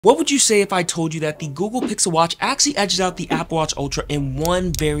What would you say if I told you that the Google Pixel Watch actually edges out the Apple Watch Ultra in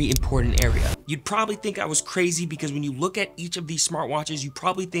one very important area? You'd probably think I was crazy because when you look at each of these smartwatches, you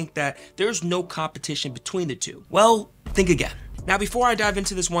probably think that there's no competition between the two. Well, think again. Now, before I dive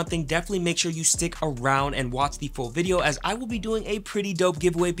into this one thing, definitely make sure you stick around and watch the full video, as I will be doing a pretty dope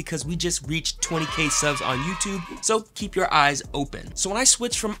giveaway because we just reached 20K subs on YouTube, so keep your eyes open. So when I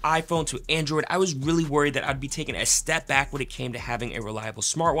switched from iPhone to Android, I was really worried that I'd be taking a step back when it came to having a reliable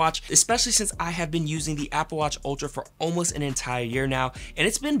smartwatch, especially since I have been using the Apple Watch Ultra for almost an entire year now, and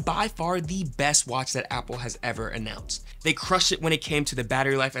it's been by far the best watch that Apple has ever announced. They crushed it when it came to the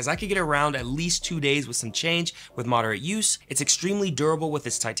battery life, as I could get around at least 2 days with some change with moderate use. It's extremely durable with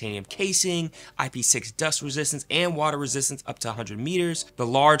its titanium casing, IP6 dust resistance, and water resistance up to 100 meters. The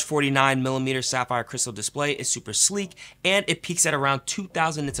large 49mm sapphire crystal display is super sleek, and it peaks at around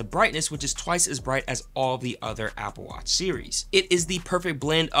 2000 nits of brightness, which is twice as bright as all the other Apple Watch series. It is the perfect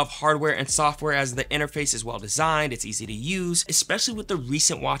blend of hardware and software, as the interface is well designed, it's easy to use, especially with the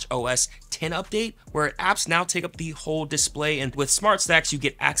recent watchOS 10 update, where apps now take up the whole display, and with Smart Stacks you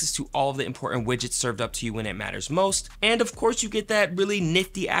get access to all of the important widgets served up to you when it matters most. And of course you get that really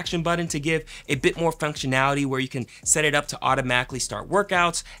nifty action button to give a bit more functionality, where you can set it up to automatically start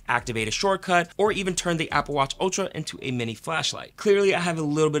workouts, activate a shortcut, or even turn the Apple Watch Ultra into a mini flashlight. Clearly I have a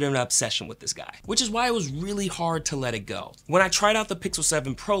little bit of an obsession with this guy, which is why it was really hard to let it go. When I tried out the Pixel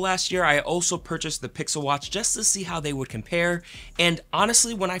 7 Pro last year, I also purchased the Pixel Watch just to see how they would compare, and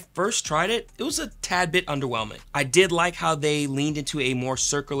honestly when I first tried it, it was a tad bit underwhelming. I did like how they leaned into a more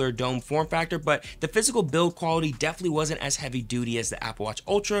circular dome form factor, but the physical build quality definitely wasn't as heavy duty as the Apple Watch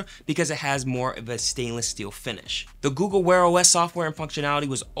Ultra because it has more of a stainless steel finish. The Google Wear OS software and functionality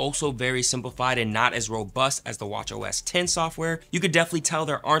was also very simplified and not as robust as the watchOS 10 software. You could definitely tell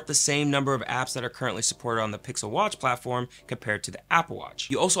there aren't the same number of apps that are currently supported on the Pixel Watch platform compared to the Apple Watch.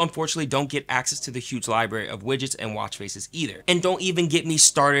 You also unfortunately don't get access to the huge library of widgets and watch faces either. And don't even get me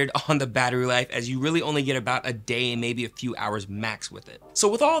started on the battery life, as you really only get about a day and maybe a few hours max with it. So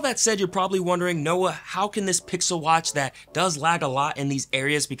with all that said, you're probably wondering, Noah, how can this Pixel Watch that does lag a lot in these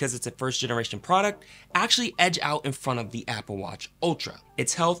areas because it's a first generation product actually edge out in front of the Apple Watch Ultra?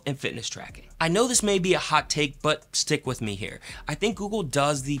 It's health and fitness tracking. I know this may be a hot take, but stick with me here. I think Google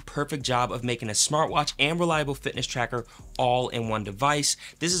does the perfect job of making a smartwatch and reliable fitness tracker all in one device.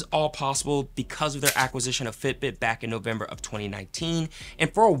 This is all possible because of their acquisition of Fitbit back in November of 2019.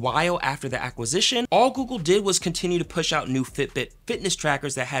 And for a while after the acquisition, all Google did was continue to push out new Fitbit fitness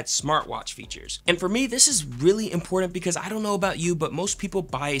trackers that had smartwatch features. And for me, this is really important because I don't know about you, but most people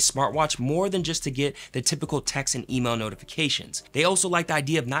buy a smartwatch more than just to get the typical text and email notifications. They also like the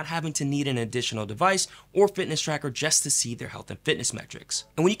idea of not having to need an additional device or fitness tracker just to see their health and fitness metrics.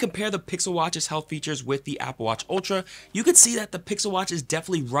 And when you compare the Pixel Watch's health features with the Apple Watch Ultra, you can see that the Pixel Watch is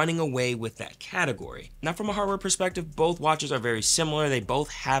definitely running away with that category. Now, from a hardware perspective, both watches are very similar. They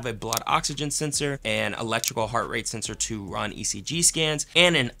both have a blood oxygen sensor, an electrical heart rate sensor to run ECG scans,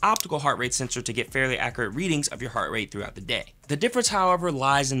 and an optical heart rate sensor to get fairly accurate readings of your heart rate throughout the day. The difference, however,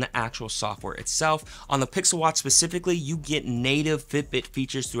 lies in the actual software itself. On the Pixel Watch specifically, you get native Fitbit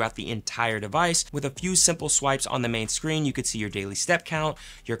features throughout the entire device. With a few simple swipes on the main screen, you can see your daily step count,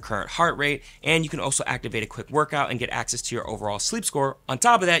 your current heart rate, and you can also activate a quick workout and get access to your overall sleep score. On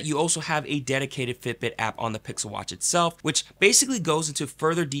top of that, you also have a dedicated Fitbit app on the Pixel Watch itself, which basically goes into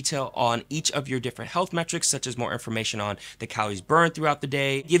further detail on each of your different health metrics, such as more information on the calories burned throughout the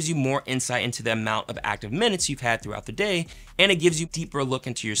day. It gives you more insight into the amount of active minutes you've had throughout the day, and it gives you a deeper look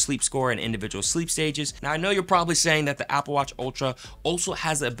into your sleep score and individual sleep stages. Now, I know you're probably saying that the Apple Watch Ultra also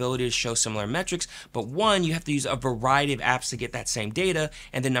has the ability to show similar metrics, but one, you have to use a variety of apps to get that same data,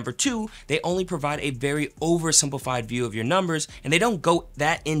 and then number two, they only provide a very oversimplified view of your numbers, and they don't go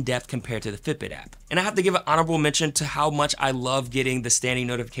that in-depth compared to the Fitbit app. And I have to give an honorable mention to how much I love getting the standing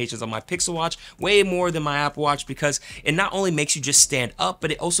notifications on my Pixel Watch, way more than my Apple Watch, because it not only makes you just stand up, but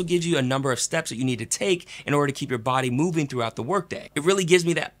it also gives you a number of steps that you need to take in order to keep your body moving throughout the workday. It really gives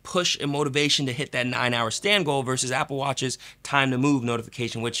me that push and motivation to hit that 9-hour stand goal versus Apple Watch's time to move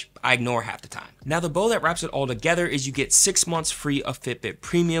notification, which I ignore half the time. Now, the bow that wraps it all together is you get 6 months free of Fitbit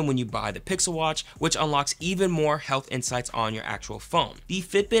Premium when you buy the Pixel Watch, which unlocks even more health insights on your actual phone. The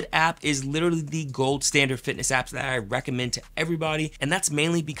Fitbit app is literally the gold standard fitness apps that I recommend to everybody, and that's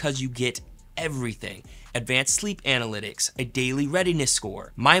mainly because you get everything. advanced sleep analytics, a daily readiness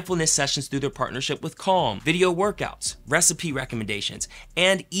score, mindfulness sessions through their partnership with Calm, video workouts, recipe recommendations,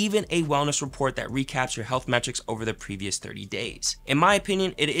 and even a wellness report that recaps your health metrics over the previous 30 days. In my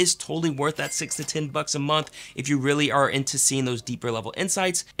opinion, it is totally worth that $6 to $10 a month if you really are into seeing those deeper level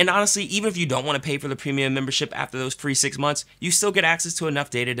insights. And honestly, even if you don't want to pay for the premium membership after those free 6 months, you still get access to enough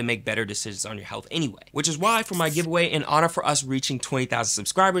data to make better decisions on your health anyway. Which is why for my giveaway, in honor for us reaching 20,000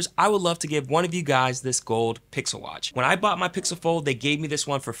 subscribers, I would love to give one of you guys this gold Pixel Watch. When I bought my Pixel Fold, they gave me this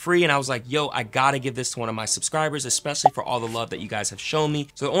one for free, and I was like, yo, I gotta give this to one of my subscribers, especially for all the love that you guys have shown me.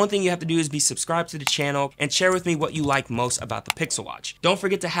 So the only thing you have to do is be subscribed to the channel and share with me what you like most about the Pixel Watch. Don't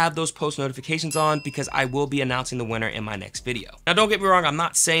forget to have those post notifications on, because I will be announcing the winner in my next video. Now, don't get me wrong, I'm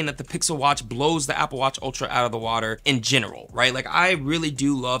not saying that the Pixel Watch blows the Apple Watch Ultra out of the water in general, right? Like, I really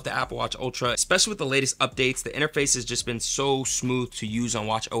do love the Apple Watch Ultra, especially with the latest updates. The interface has just been so smooth to use on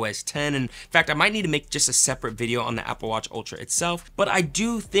watchOS 10. And in fact, I might need to make just a separate video on the Apple Watch Ultra itself, but I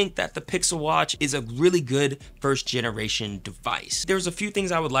do think that the Pixel Watch is a really good first generation device. There's a few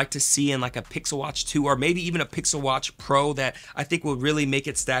things I would like to see in like a Pixel Watch 2 or maybe even a Pixel Watch Pro that I think will really make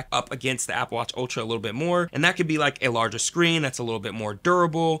it stack up against the Apple Watch Ultra a little bit more. And that could be like a larger screen that's a little bit more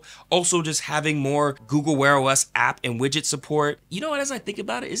durable. Also, just having more Google Wear OS app and widget support. You know what, as I think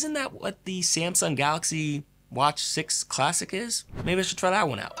about it, isn't that what the Samsung Galaxy Watch 6 Classic is? Maybe I should try that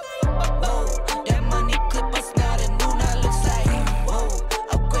one out.